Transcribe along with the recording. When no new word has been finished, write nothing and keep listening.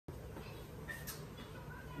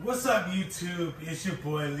What's up, YouTube? It's your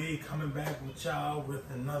boy Lee coming back with y'all with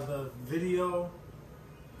another video,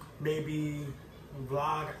 maybe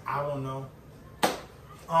vlog, I don't know.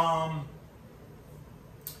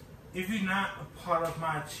 If you're not a part of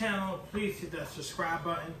my channel, please hit that subscribe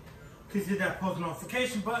button. Please hit that post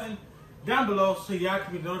notification button down below so y'all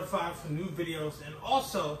can be notified for new videos. And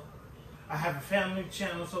also, I have a family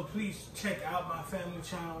channel, so please check out my family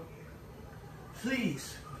channel.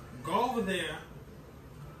 Please go over there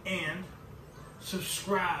and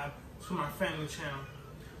subscribe to my family channel.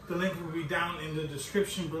 The link will be down in the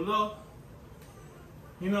description below.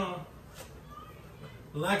 You know,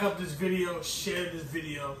 like up this video, share this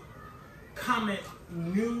video, comment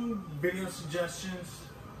new video suggestions.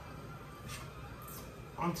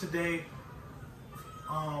 On today,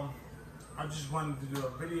 I just wanted to do a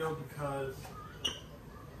video because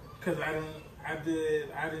I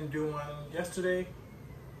didn't do one yesterday.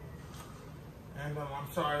 And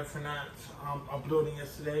I'm sorry for not uploading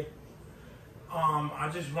yesterday. I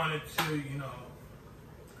just wanted to,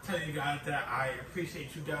 tell you guys that I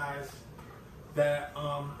appreciate you guys. That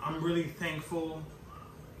I'm really thankful.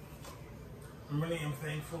 I really am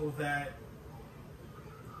thankful that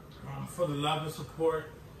for the love and support.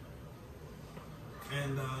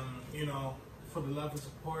 And for the love and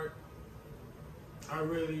support. I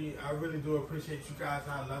really do appreciate you guys.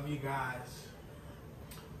 I love you guys.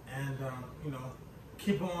 And,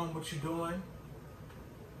 keep on what you're doing.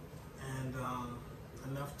 And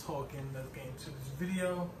enough talking, let's get into this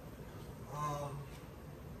video.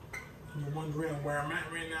 You're wondering where I'm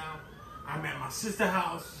at right now. I'm at my sister's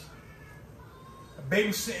house,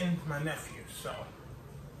 babysitting my nephew. So,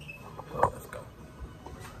 let's go.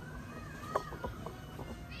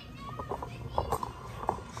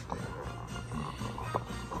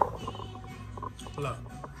 Look.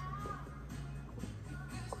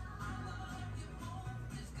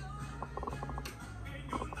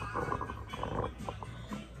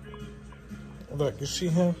 Look, you see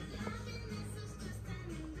him?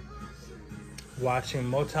 Watching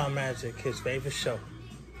Motown Magic, his favorite show.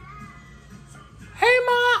 Hey,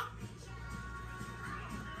 Ma!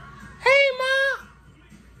 Hey, Ma!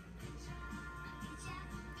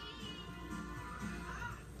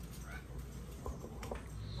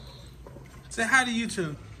 Say hi to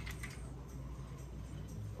YouTube.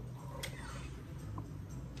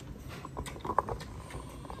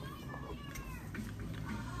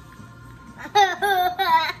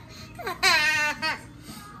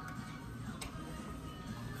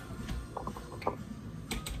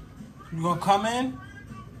 You gonna come in?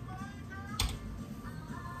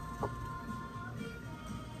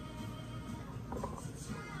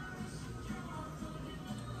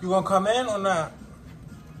 You gonna come in or not?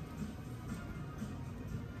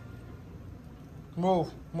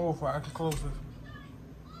 Move, I can close this.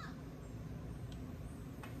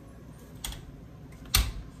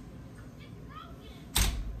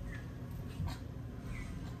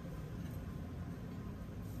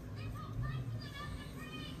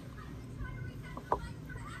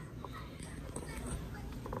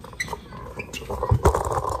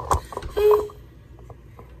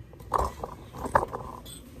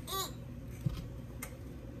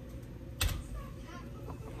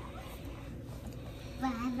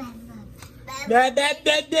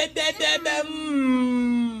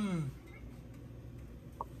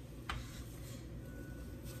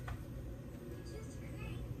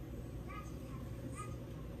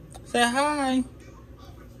 Say hi.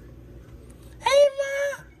 Hey,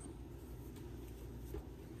 Ma.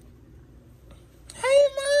 Hey,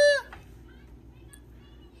 Ma.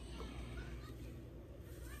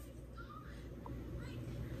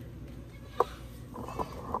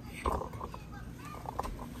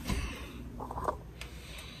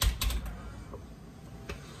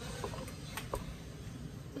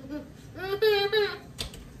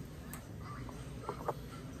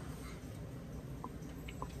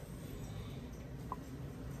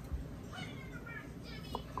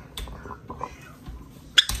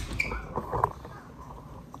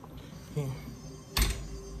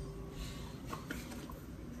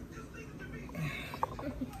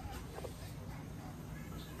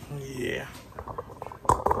 Yeah.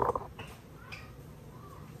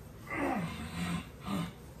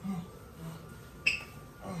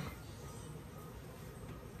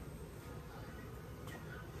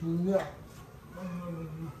 Yeah.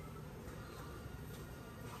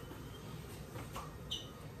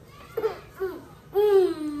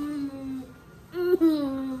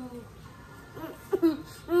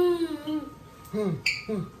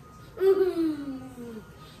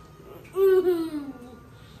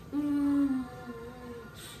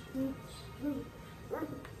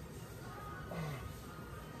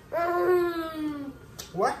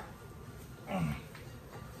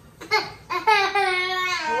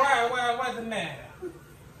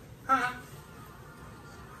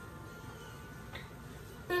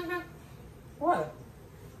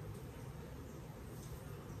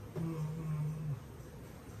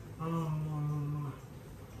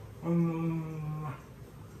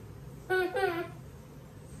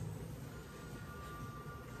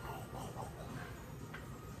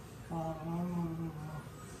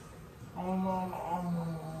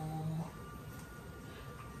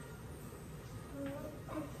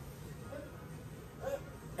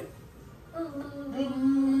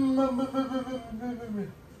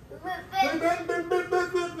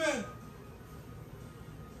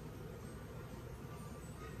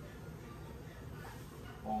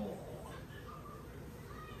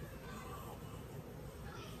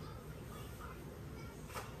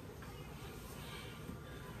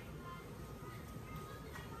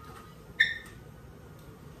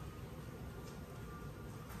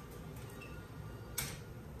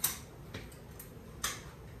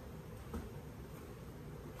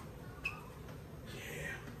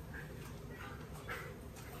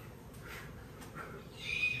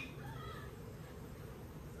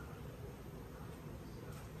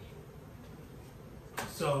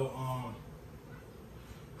 So,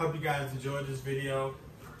 hope you guys enjoyed this video.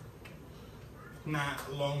 Not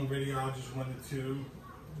a long video, I just wanted to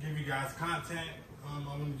give you guys content. I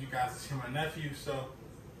wanted you guys to see my nephew, so.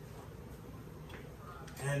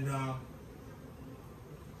 And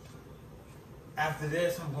after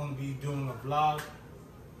this, I'm going to be doing a vlog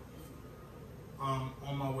on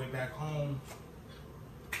my way back home.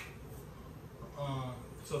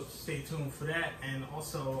 So stay tuned for that, and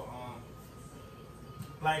also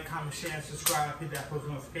like, comment, share, and subscribe. Hit that post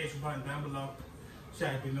notification button down below so I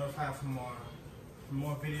can be notified for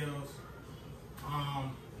more videos.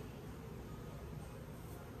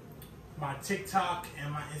 My TikTok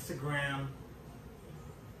and my Instagram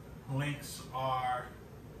links are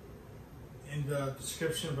in the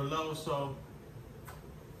description below, so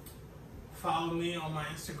follow me on my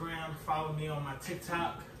Instagram, follow me on my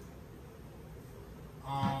TikTok.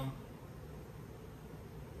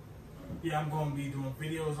 Yeah, I'm going to be doing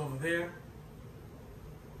videos over there.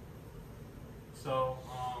 So,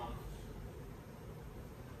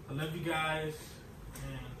 I love you guys,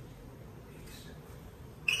 and